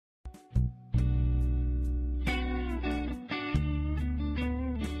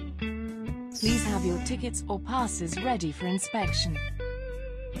Please have your tickets or passes ready for inspection.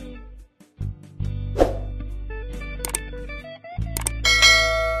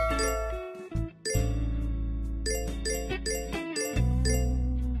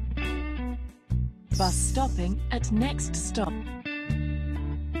 Bus stopping at next stop.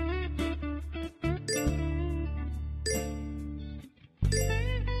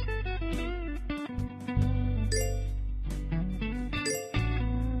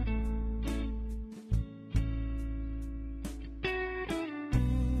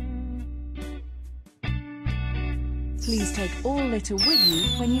 Please take all litter with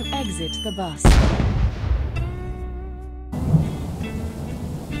you when you exit the bus.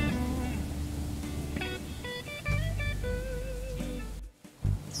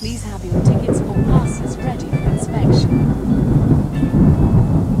 Please have your tickets or passes ready for inspection.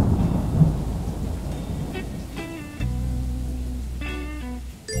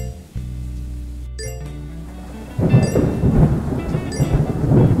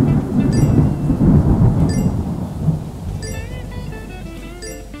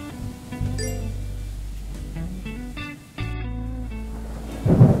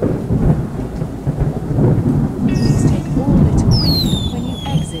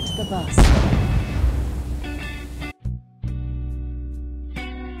 The bus.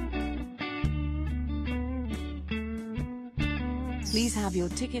 Please have your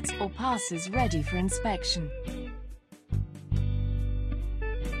tickets or passes ready for inspection.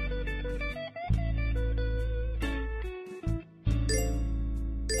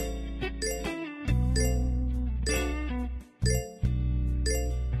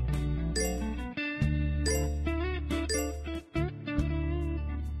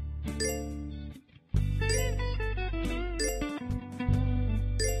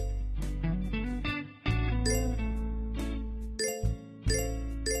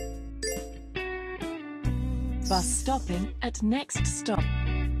 Bus stopping at next stop.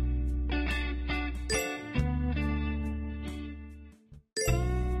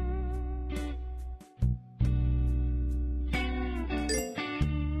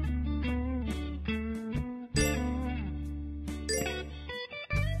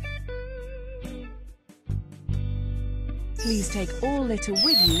 Please take all litter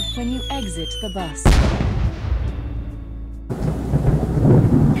with you when you exit the bus.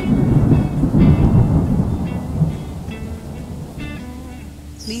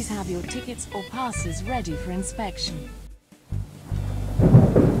 Please have your tickets or passes ready for inspection.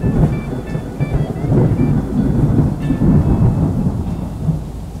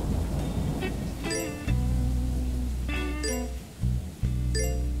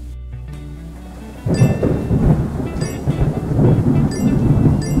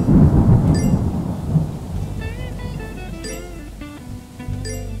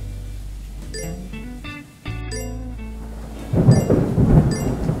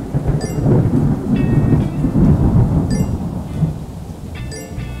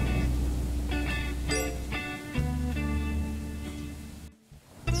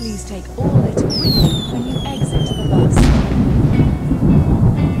 Please take all litter with you when you exit the bus.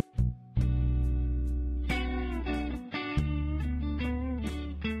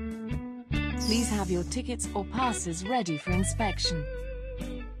 Please have your tickets or passes ready for inspection.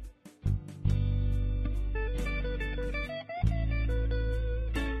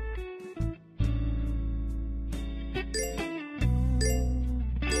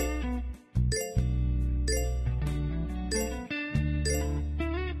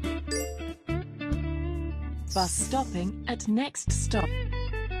 Bus stopping at next stop.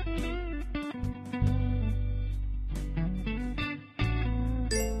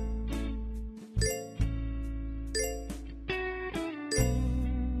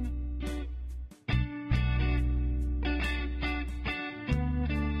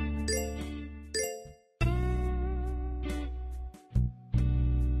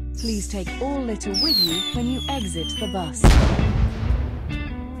 Please take all litter with you when you exit the bus.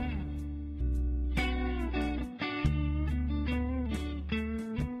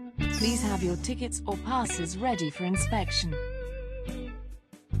 Please have your tickets or passes ready for inspection.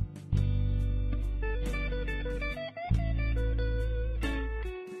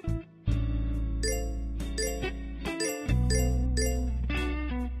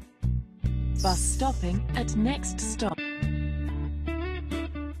 Bus stopping at next stop.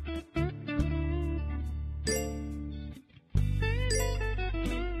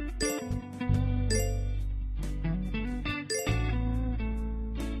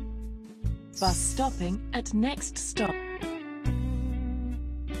 Bus stopping at next stop.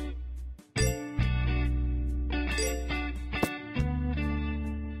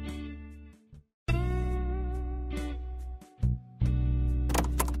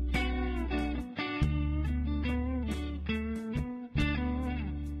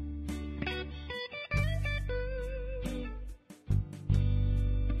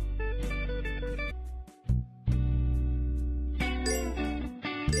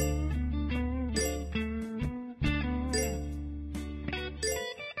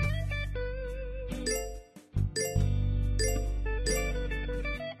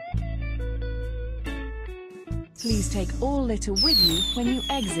 Please take all litter with you when you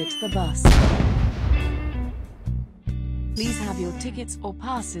exit the bus. Please have your tickets or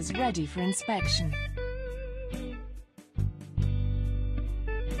passes ready for inspection.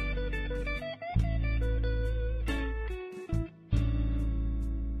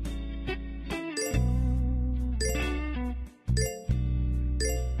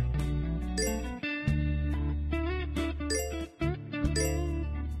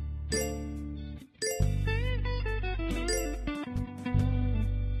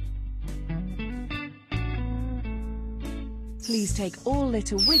 Please take all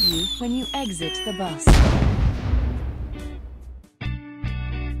litter with you when you exit the bus.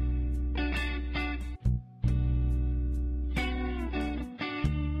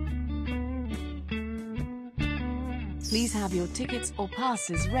 Please have your tickets or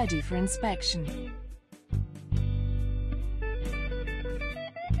passes ready for inspection.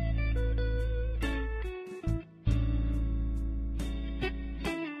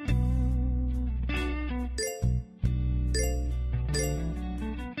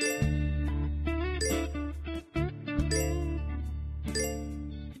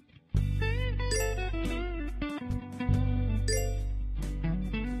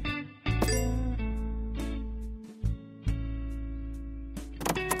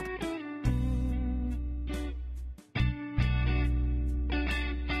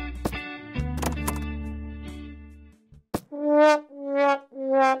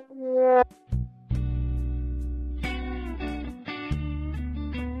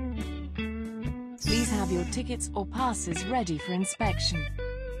 Please have your tickets or passes ready for inspection.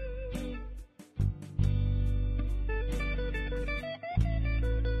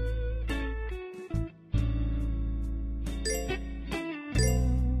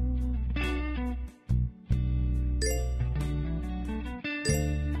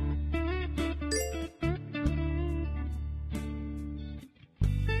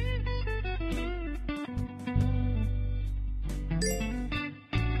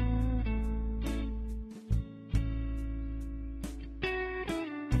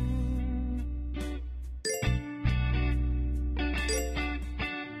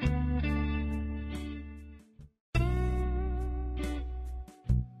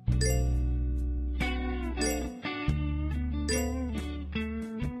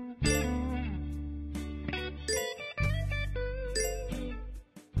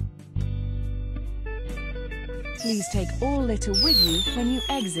 Please take all litter with you when you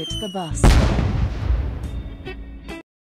exit the bus.